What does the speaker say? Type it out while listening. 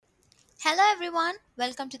Hello everyone,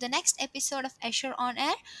 welcome to the next episode of Azure On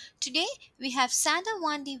Air. Today we have Sander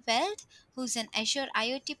van de Veld, who's an Azure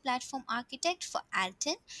IoT platform architect for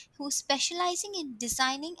Alten, who's specializing in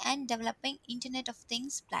designing and developing Internet of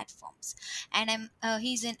Things platforms. And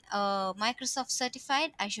he's an Microsoft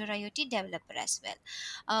certified Azure IoT developer as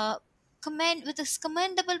well. With his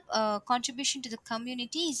commendable contribution to the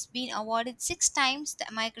community, he's been awarded 6 times the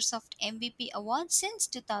Microsoft MVP award since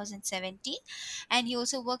 2017, and he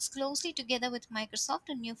also works closely together with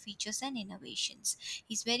Microsoft on new features and innovations.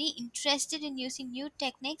 He's very interested in using new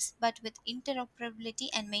techniques but with interoperability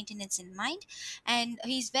and maintenance in mind, and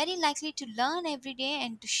he's very likely to learn every day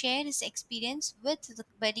and to share his experience with the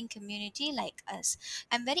budding community like us.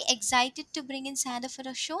 I'm very excited to bring in Sander for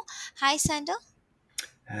the show. Hi, Sander.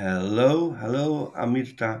 Hello,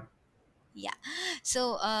 Amirta. Yeah.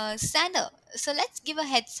 Sander, so let's give a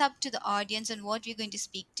heads up to the audience on what we're going to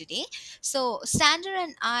speak today. So, Sander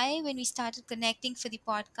and I, when we started connecting for the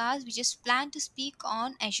podcast, we just planned to speak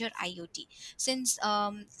on Azure IoT. Since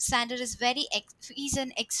Sander is he's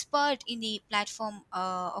an expert in the platform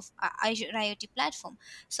of Azure IoT platform.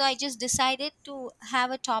 So, I just decided to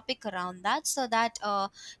have a topic around that so that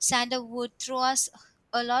Sander would throw us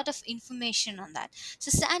a lot of information on that.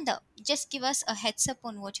 So, Sander, just give us a heads up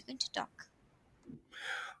on what you're going to talk.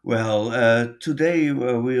 Today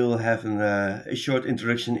we'll have a short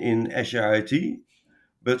introduction in Azure IoT,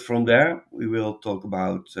 but from there we will talk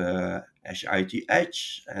about Azure IoT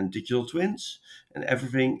Edge and digital twins and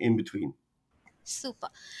everything in between. Super.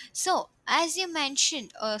 So, as you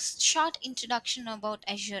mentioned, a short introduction about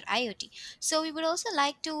Azure IoT. So, we would also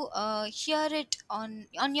like to hear it on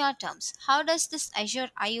your terms. How does this Azure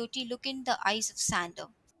IoT look in the eyes of Sander?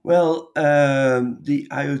 The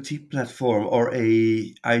IoT platform or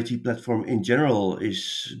a IoT platform in general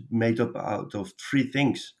is made up out of three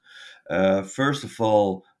things. First of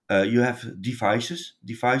all, you have devices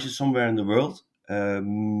somewhere in the world,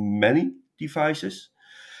 many devices,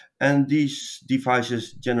 and these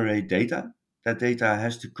devices generate data. That data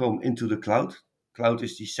has to come into the cloud. Cloud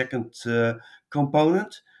is the second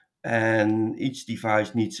component, and each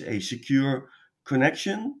device needs a secure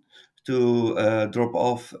connection to drop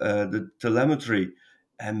off the telemetry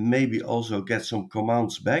and maybe also get some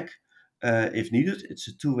commands back if needed. It's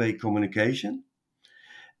a two-way communication.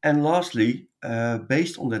 And lastly,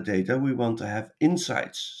 based on that data, we want to have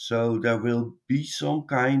insights. So there will be some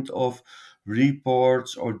kind of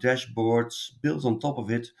reports or dashboards built on top of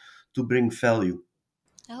it to bring value.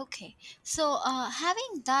 Okay, so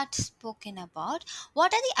having that spoken about,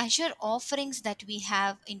 what are the Azure offerings that we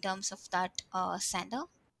have in terms of that, Sander?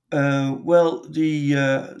 The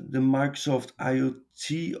Microsoft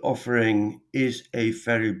IoT offering is a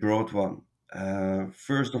very broad one.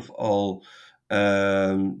 First of all,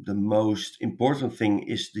 the most important thing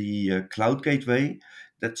is the cloud gateway.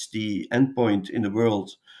 That's the endpoint in the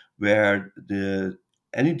world where the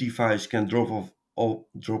any device can drop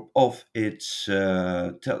off its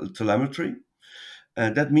telemetry.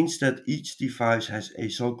 That means that each device has a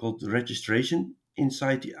so-called registration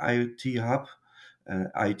inside the IoT hub.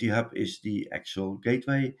 IoT hub is the actual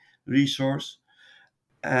gateway resource.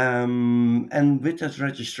 And with that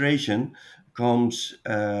registration comes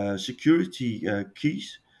security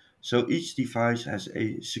keys. So each device has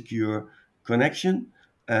a secure connection.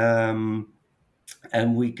 Um,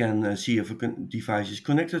 and we can see if a device is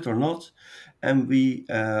connected or not. And we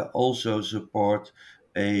also support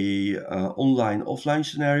a online offline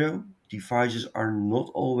scenario. Devices are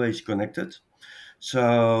not always connected.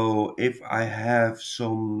 So if I have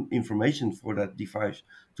some information for that device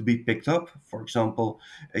to be picked up, for example,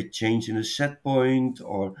 a change in the set point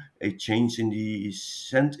or a change in the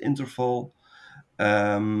send interval,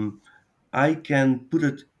 um, I can put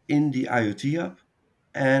it in the IoT app,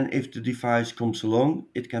 and if the device comes along,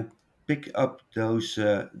 it can pick up those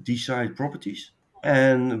desired properties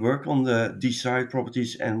and work on the desired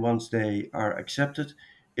properties. And once they are accepted,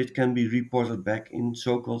 it can be reported back in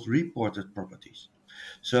so-called reported properties.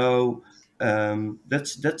 So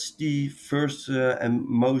that's the first and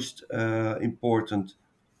most important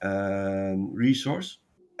resource.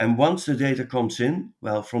 And once the data comes in,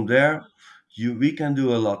 well, from there we can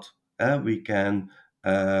do a lot. We can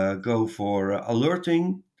go for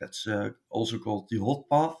alerting. That's also called the hot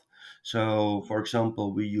path. So, for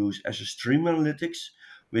example, we use Azure Stream Analytics,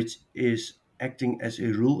 which is acting as a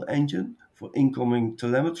rule engine for incoming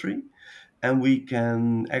telemetry, and we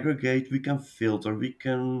can aggregate, we can filter, we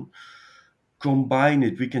can combine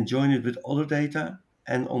it, we can join it with other data,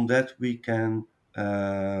 and on that we can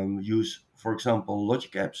use, for example,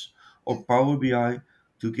 Logic Apps or Power BI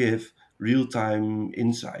to give real-time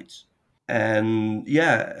insights. And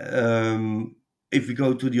yeah, if we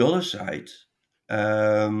go to the other side,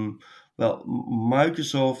 um, well,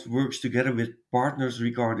 Microsoft works together with partners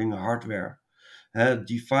regarding hardware.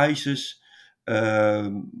 Devices,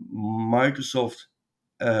 Microsoft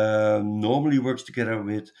normally works together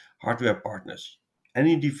with hardware partners.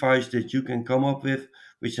 Any device that you can come up with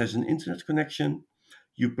which has an internet connection,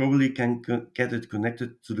 you probably can get it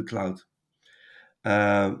connected to the cloud.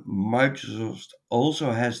 Microsoft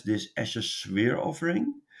also has this Azure Sphere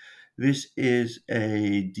offering. This is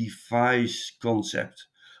a device concept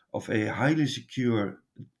of a highly secure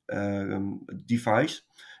device.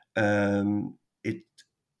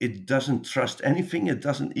 It doesn't trust anything. It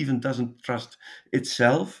doesn't trust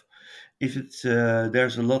itself. If it's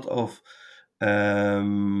there's a lot of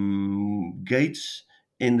gates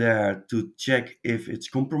in there to check if it's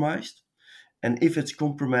compromised, and if it's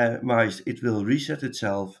compromised, it will reset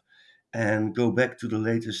itself and go back to the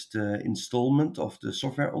latest installment of the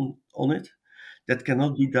software on it. That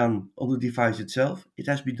cannot be done on the device itself. It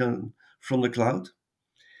has to be done from the cloud.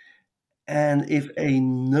 And if a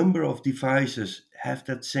number of devices have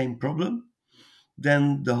that same problem,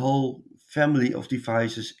 then the whole family of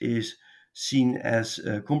devices is seen as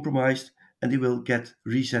compromised, and they will get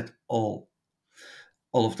reset all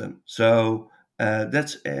of them. So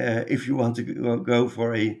that's if you want to go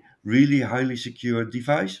for a really highly secure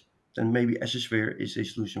device, then maybe Azure Sphere is a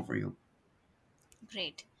solution for you.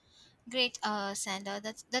 Great. Great, Sandra.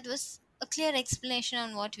 That was a clear explanation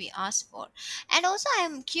on what we asked for. And also, I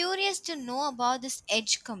am curious to know about this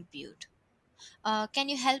edge compute. Can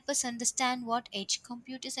you help us understand what edge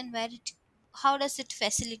compute is and how does it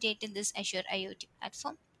facilitate in this Azure IoT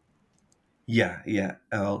platform? Yeah, yeah.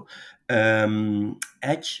 Well,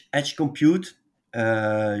 edge compute.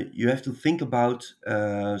 You have to think about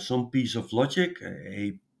some piece of logic,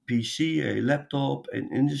 a PC, a laptop, an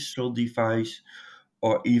industrial device,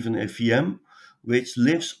 or even a VM, which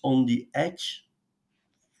lives on the edge.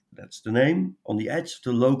 That's the name, on the edge of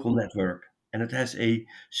the local network, and it has a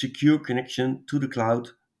secure connection to the cloud,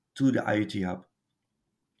 to the IoT hub.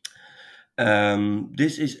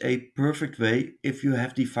 This is a perfect way if you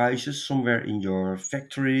have devices somewhere in your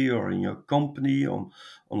factory or in your company, on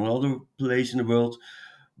another place in the world,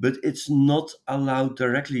 but it's not allowed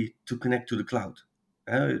directly to connect to the cloud.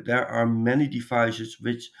 There are many devices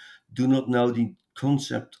which do not know the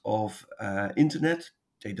concept of internet,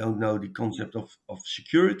 they don't know the concept of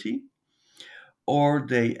security, or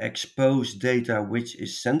they expose data which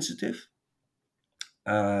is sensitive.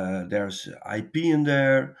 There's IP in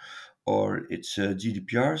there, or it's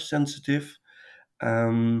GDPR sensitive.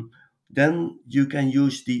 Um, then you can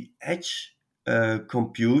use the edge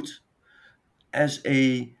compute as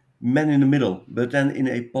a man in the middle, but then in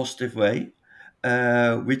a positive way,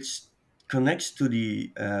 which connects to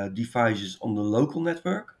the devices on the local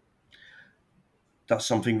network, does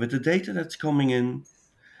something with the data that's coming in,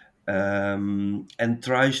 and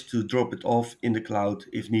tries to drop it off in the cloud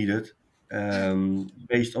if needed,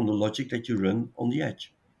 based on the logic that you run on the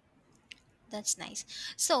edge. That's nice.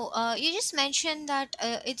 So, you just mentioned that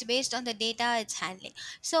it's based on the data it's handling.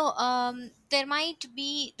 So, there might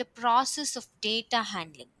be the process of data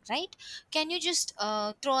handling, right? Can you just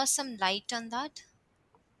throw us some light on that?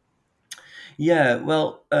 Yeah,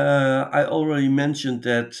 well, I already mentioned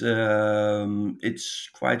that it's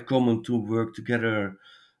quite common to work together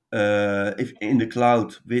if in the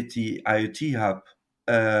cloud with the IoT hub,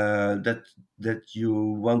 that you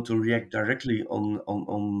want to react directly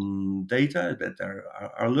on data, that there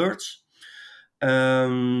are alerts.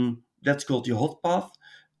 That's called the hot path,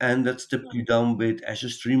 and that's typically done with Azure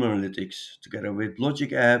Stream Analytics together with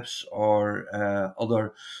Logic apps or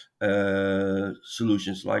other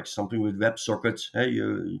solutions like something with WebSockets. Hey,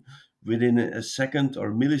 within a second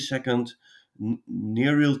or millisecond,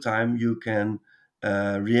 near real time, you can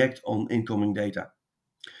react on incoming data.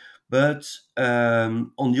 But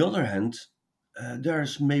on the other hand,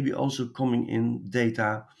 there's maybe also coming in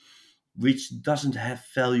data which doesn't have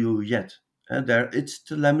value yet. There, it's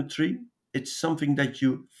telemetry. It's something that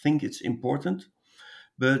you think it's important,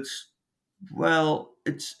 but well,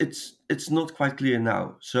 it's not quite clear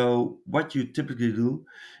now. So what you typically do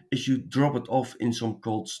is you drop it off in some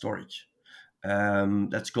cold storage.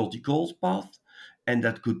 That's called the cold path, and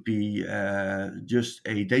that could be just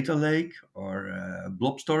a data lake or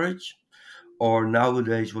blob storage, or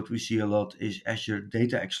nowadays what we see a lot is Azure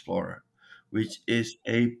Data Explorer, which is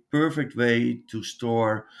a perfect way to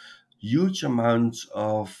store huge amounts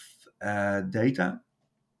of data,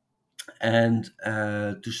 and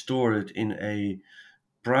to store it in a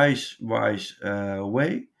price wise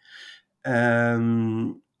way.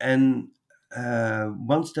 And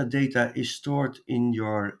once that data is stored in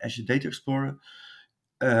your Azure Data Explorer,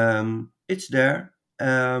 it's there.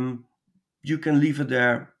 You can leave it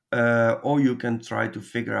there, or you can try to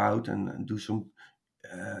figure out and do some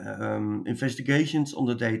investigations on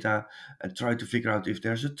the data and try to figure out if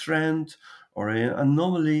there's a trend or an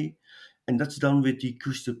anomaly, and that's done with the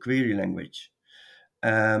custom query language.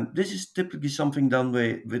 This is typically something done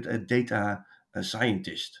with a data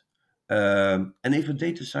scientist. And if a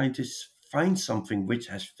data scientist finds something which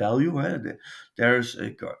has value, there's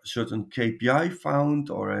a certain KPI found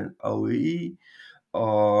or an OEE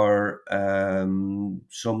or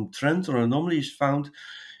some trend or anomaly is found,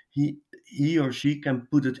 he he or she can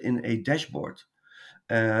put it in a dashboard,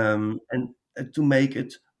 and to make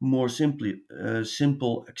it more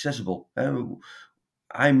simple, accessible.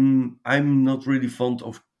 I'm not really fond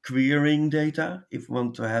of querying data. If I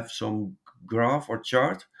want to have some graph or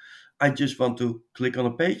chart, I just want to click on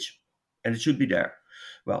a page, and it should be there.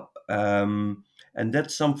 Well, and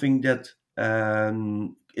that's something that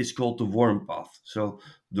is called the warm path. So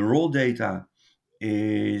the raw data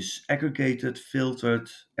is aggregated, filtered,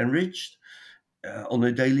 enriched on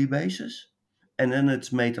a daily basis, and then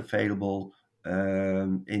it's made available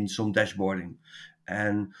in some dashboarding.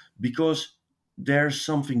 And because there's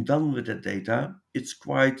something done with that data, it's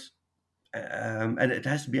quite and it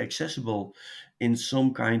has to be accessible in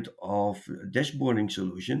some kind of dashboarding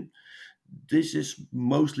solution. This is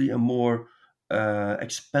mostly a more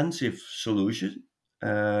expensive solution,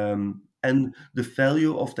 and the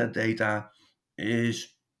value of that data is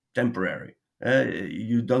temporary.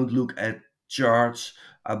 You don't look at charts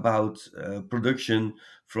about production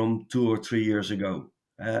from 2 or 3 years ago.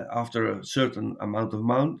 After a certain amount of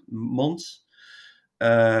months,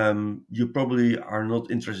 you probably are not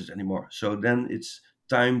interested anymore. So then it's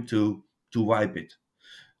time to wipe it.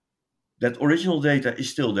 That original data is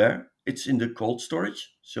still there. It's in the cold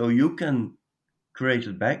storage, so you can create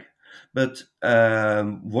it back. But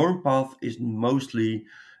warm path is mostly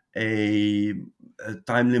a, a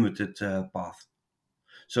time limited path.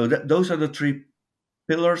 So those are the three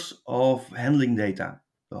pillars of handling data: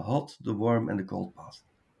 the hot, the warm, and the cold path.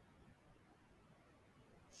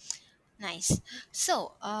 Nice.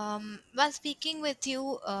 So, while speaking with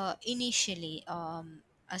you initially,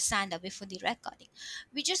 Sandra, before the recording,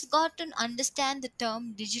 we just got to understand the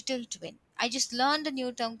term digital twin. I just learned a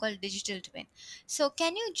new term called digital twin. So,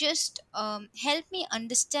 can you just help me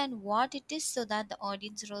understand what it is so that the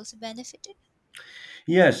audience are also benefited?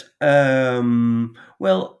 Yes.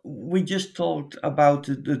 Well, we just talked about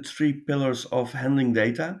the three pillars of handling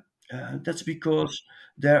data. That's because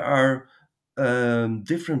there are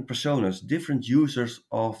different personas, different users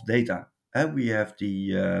of data. And we have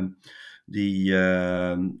the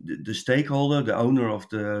stakeholder, the owner of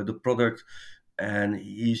the product, and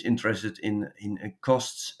he's interested in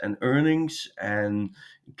costs and earnings and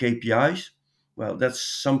KPIs. Well, that's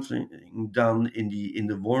something done in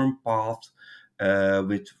the warm path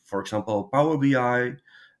with, for example, Power BI.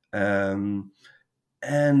 Um,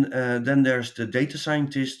 and then there's the data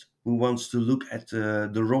scientist who wants to look at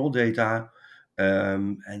the raw data,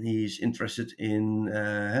 and he's interested in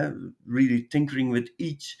really tinkering with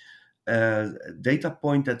each data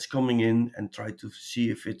point that's coming in and try to see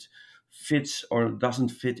if it fits or doesn't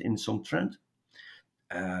fit in some trend.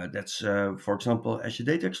 That's, for example, Azure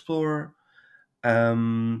Data Explorer.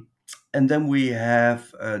 Um, and then we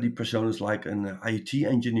have the personas like an IoT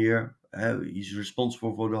engineer. He's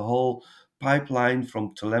responsible for the whole pipeline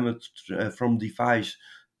from from device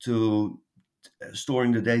to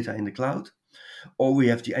storing the data in the cloud. Or we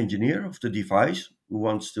have the engineer of the device who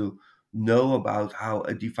wants to know about how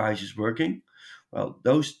a device is working. Well,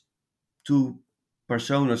 those two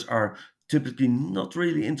personas are typically not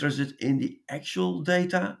really interested in the actual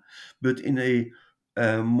data, but in a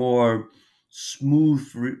more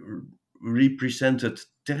smooth represented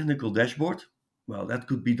technical dashboard. Well, that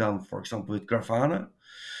could be done, for example, with Grafana.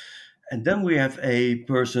 And then we have a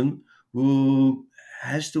person who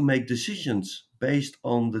has to make decisions based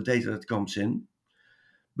on the data that comes in,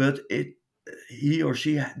 but he or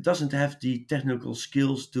she doesn't have the technical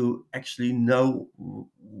skills to actually know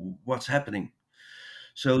what's happening.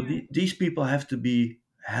 So these people have to be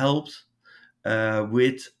helped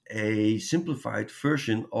with a simplified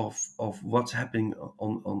version of what's happening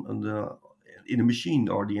on the in a machine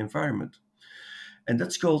or the environment. And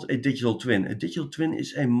that's called a digital twin. A digital twin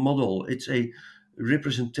is a model. It's a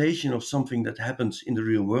representation of something that happens in the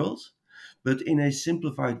real world, but in a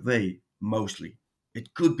simplified way, mostly.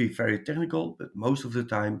 It could be very technical, but most of the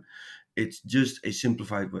time it's just a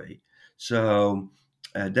simplified way. So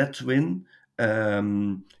that twin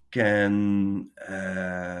can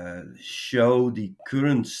show the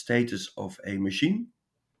current status of a machine,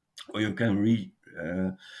 or you can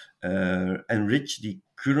enrich the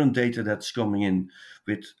current data that's coming in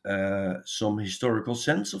with some historical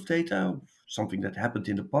sense of data, something that happened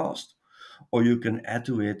in the past, or you can add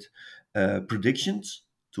to it predictions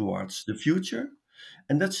towards the future.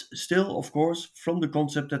 And that's still, of course, from the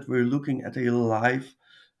concept that we're looking at a live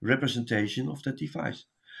representation of that device.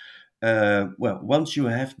 Well, once you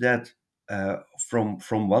have that from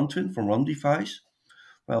one twin, from one device,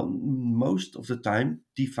 well, most of the time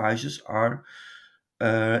devices are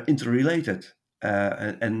interrelated,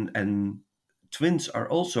 and twins are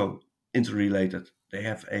also interrelated. They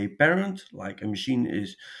have a parent, like a machine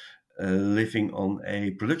is living on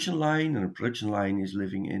a production line, and a production line is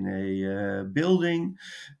living in a building,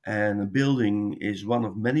 and a building is one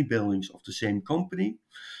of many buildings of the same company.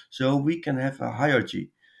 So we can have a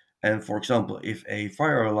hierarchy. And for example, if a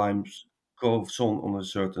fire alarm goes on a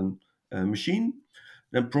certain machine,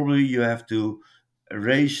 then probably you have to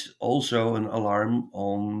raise also an alarm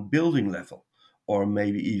on building level, or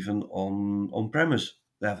maybe even on premise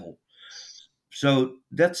level. So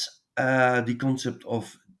that's the concept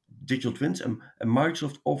of digital twins, and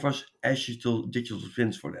Microsoft offers Azure digital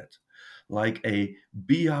twins for that, like a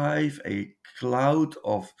beehive, a cloud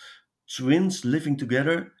of twins living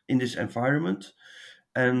together in this environment,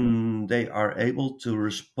 and they are able to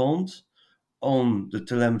respond on the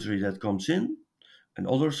telemetry that comes in and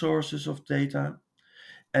other sources of data,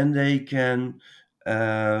 and they can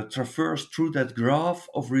traverse through that graph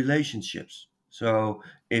of relationships. So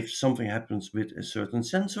if something happens with a certain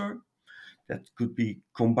sensor, that could be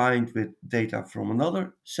combined with data from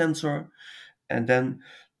another sensor, and then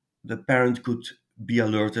the parent could be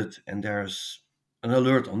alerted, and there's an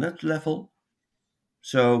alert on that level.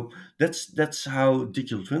 So that's how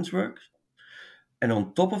digital twins work. And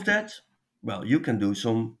on top of that, well, you can do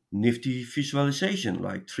some nifty visualization,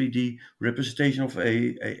 like 3D representation of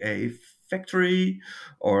a factory,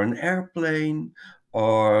 or an airplane,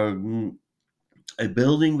 or a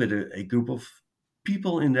building with a group of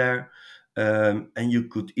people in there. And you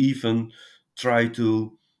could even try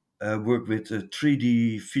to work with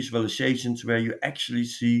 3D visualizations where you actually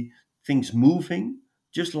see things moving,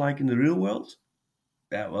 just like in the real world.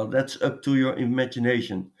 Yeah, well, that's up to your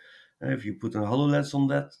imagination. If you put a HoloLens on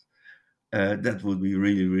that, that would be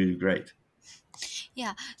really, really great.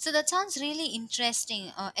 Yeah, so that sounds really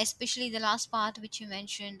interesting, especially the last part which you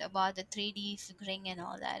mentioned about the 3D figuring and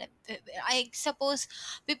all that. I suppose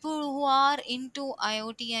people who are into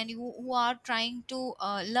IoT and who are trying to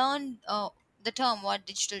learn the term what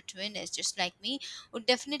digital twin is, just like me, would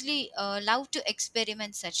definitely love to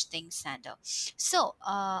experiment such things, Sander. So,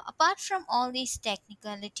 apart from all these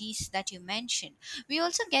technicalities that you mentioned, we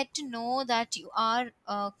also get to know that you are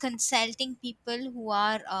consulting people who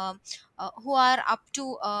are up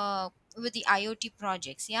to with the IoT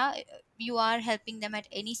projects. Yeah, you are helping them at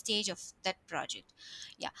any stage of that project.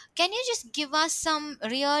 Yeah, can you just give us some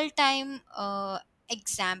real time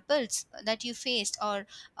examples that you faced, or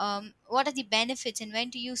what are the benefits and when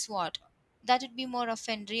to use what? That would be more of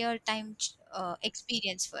an real time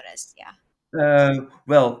experience for us. Yeah.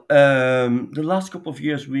 Well, the last couple of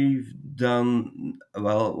years we've done,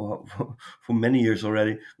 well, for many years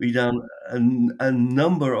already, we've done a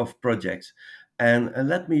number of projects. And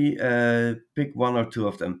let me pick one or two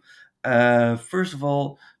of them. First of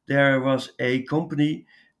all, there was a company,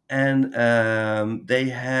 and they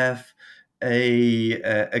have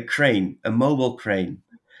a crane, a mobile crane.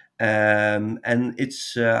 And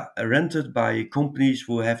it's rented by companies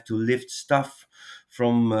who have to lift stuff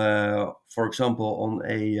from, for example, on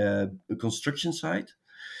a construction site.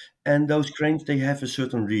 And those cranes, they have a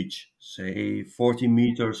certain reach, say 40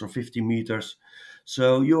 meters or 50 meters.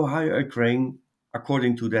 So you hire a crane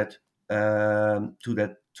according to that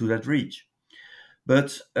reach.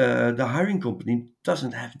 But the hiring company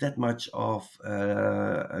doesn't have that much of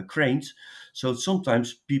cranes. So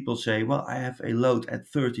sometimes people say, well, I have a load at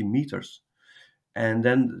 30 meters. And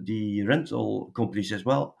then the rental company says,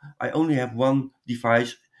 well, I only have one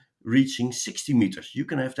device reaching 60 meters. You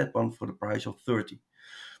can have that one for the price of 30.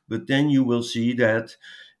 But then you will see that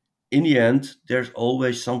in the end, there's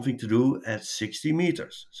always something to do at 60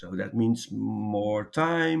 meters. So that means more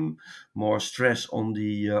time, more stress on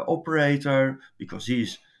the operator, because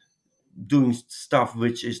he's doing stuff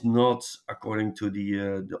which is not according to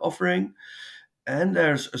the offering, and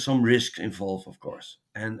there's some risk involved, of course.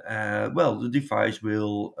 And well, the device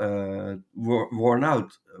will worn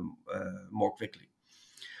out more quickly.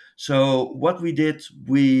 So what we did,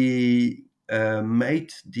 we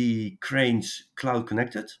made the cranes cloud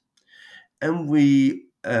connected, and we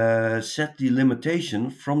set the limitation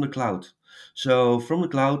from the cloud. So from the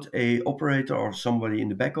cloud, a operator or somebody in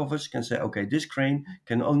the back office can say, okay, this crane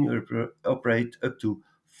can only operate up to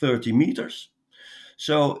 30 meters.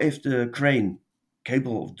 So if the crane,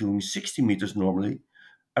 capable of doing 60 meters normally,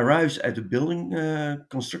 arrives at the building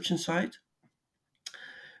construction site,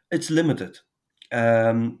 it's limited.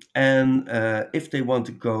 And if they want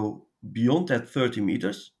to go beyond that 30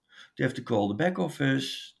 meters, they have to call the back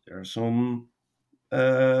office. There are some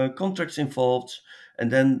contracts involved,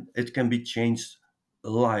 and then it can be changed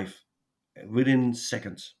live within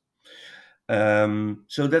seconds.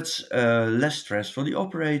 So that's less stress for the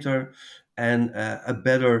operator and a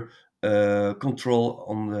better control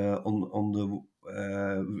on the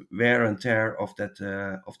wear and tear of that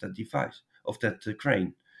device, of that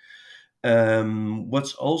crane.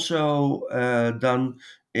 What's also done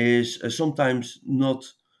is sometimes not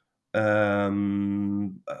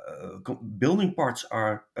building parts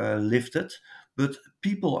are lifted, but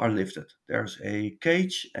people are lifted. There's a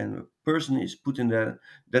cage, and a person is put in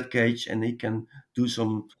that cage, and he can do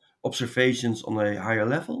some observations on a higher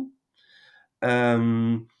level.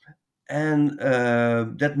 Um, and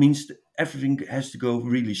that means that everything has to go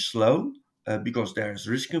really slow because there's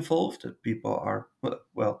risk involved. That people are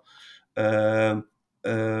well um,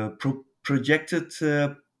 projected.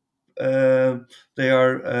 Uh, they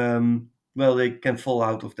are well, they can fall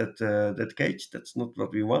out of that cage. That's not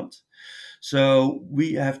what we want. So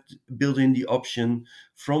we have to build in the option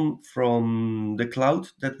from the cloud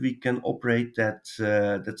that we can operate that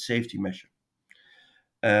safety measure,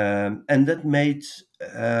 and that made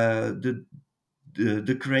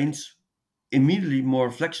the cranes immediately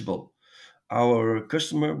more flexible. Our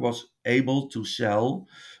customer was able to sell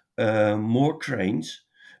more cranes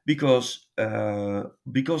because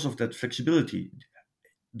of that flexibility.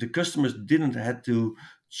 The customers didn't have to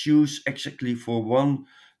choose exactly for one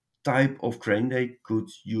type of crane. They could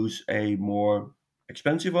use a more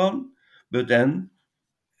expensive one, but then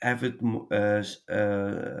have it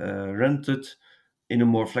rented in a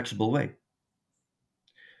more flexible way.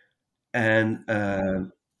 And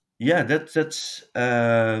yeah, that's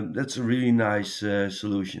a really nice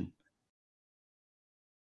solution.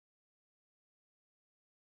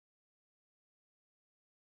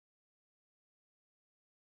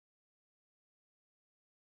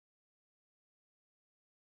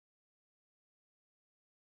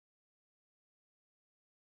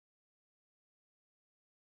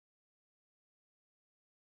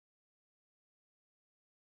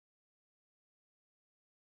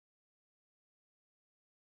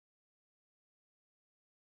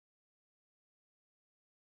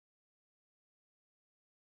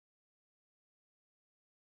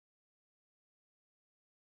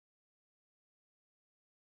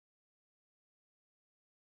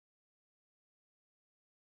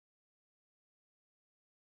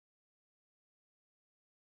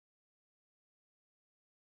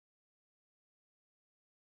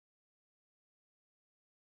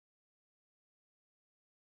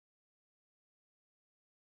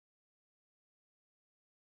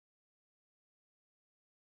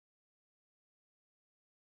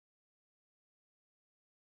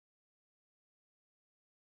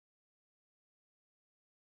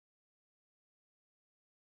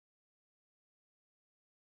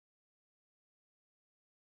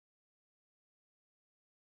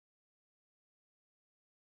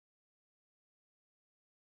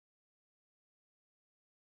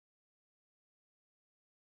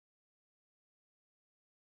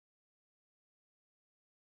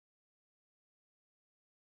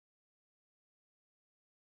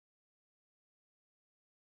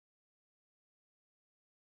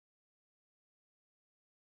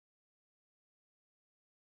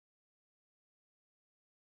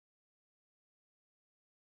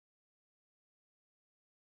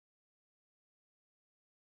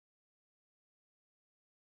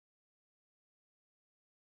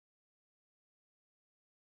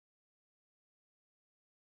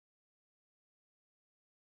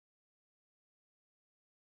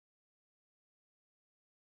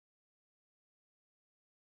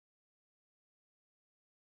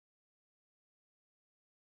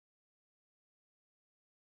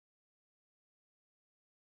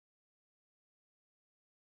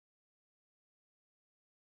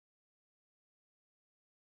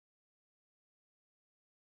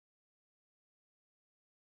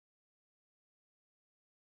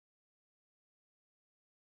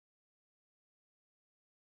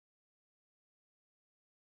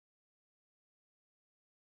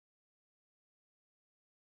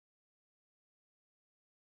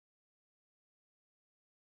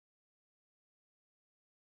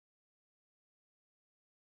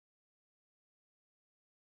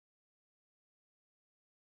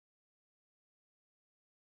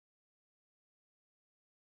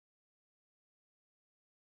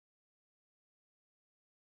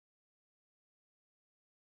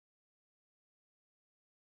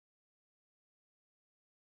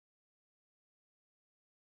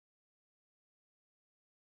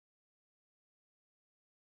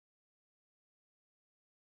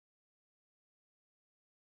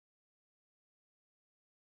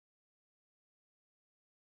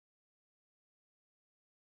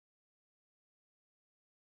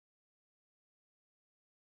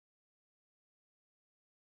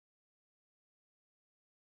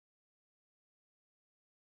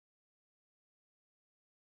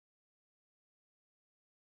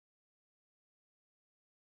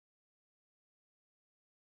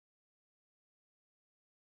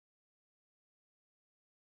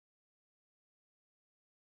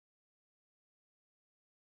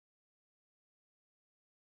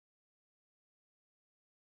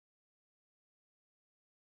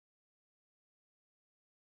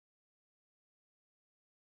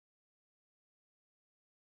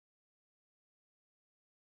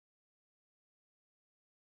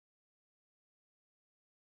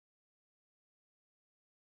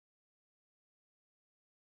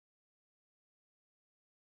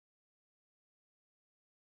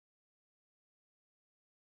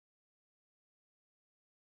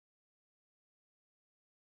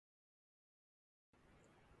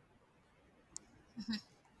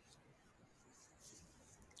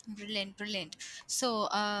 Brilliant, brilliant. So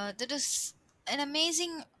that is an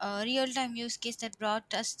amazing real-time use case that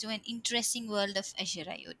brought us to an interesting world of Azure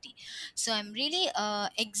IoT. So I'm really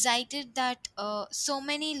excited that so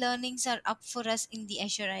many learnings are up for us in the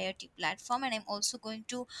Azure IoT platform, and I'm also going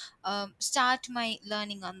to start my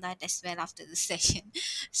learning on that as well after this session.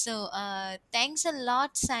 So thanks a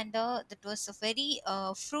lot, Sander. That was a very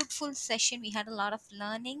fruitful session. We had a lot of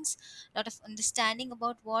learnings, lot of understanding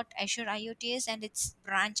about what Azure IoT is and its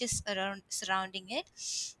branches around surrounding it.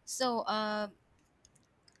 So,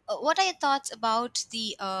 what are your thoughts about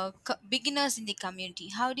the beginners in the community?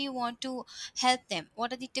 How do you want to help them?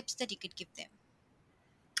 What are the tips that you could give them?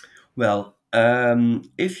 Well,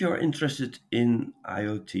 if you're interested in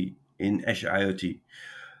IoT, in Azure IoT,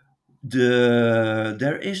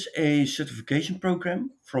 there is a certification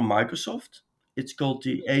program from Microsoft. It's called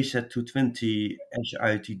the AZ220 Azure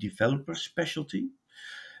IoT Developer Specialty.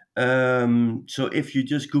 So if you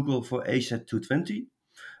just Google for AZ220,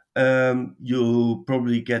 you'll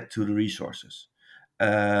probably get to the resources.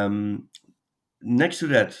 Um, Next to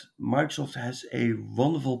that, Microsoft has a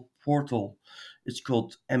wonderful portal. It's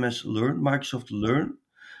called MS Learn, Microsoft Learn.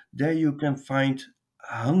 There you can find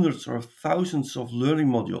hundreds or thousands of learning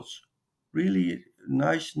modules, really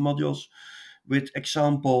nice modules with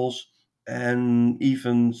examples and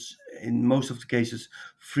even in most of the cases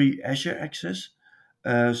free Azure access.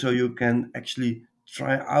 So you can actually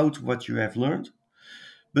try out what you have learned.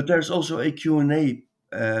 But there's also a Q&A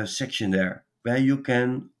section there where you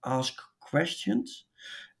can ask questions,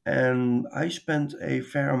 and I spend a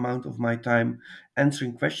fair amount of my time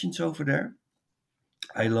answering questions over there.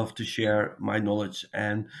 I love to share my knowledge,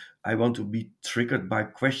 and I want to be triggered by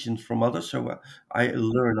questions from others, so I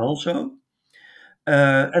learn also.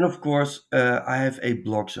 And of course, I have a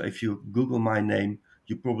blog. So if you Google my name,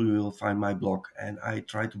 you probably will find my blog. And I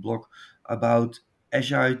try to blog about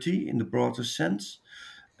Azure IoT in the broader sense.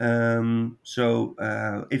 So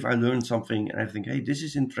if I learn something and I think, hey, this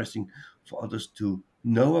is interesting for others to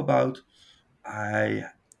know about, I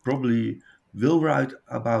probably will write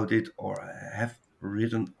about it or have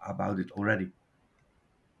written about it already.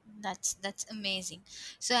 That's amazing.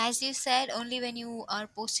 So as you said, only when you are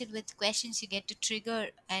posted with questions you get to trigger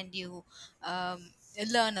and you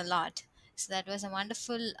learn a lot. So that was a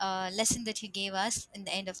wonderful lesson that you gave us in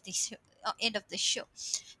the end of the show.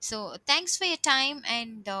 So thanks for your time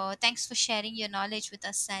and thanks for sharing your knowledge with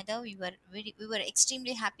us, Sandra. We were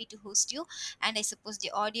extremely happy to host you, and I suppose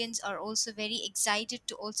the audience are also very excited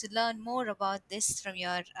to also learn more about this from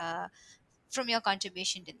your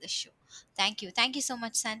contribution in the show. Thank you so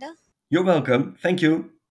much, Sandra. You're welcome. Thank you.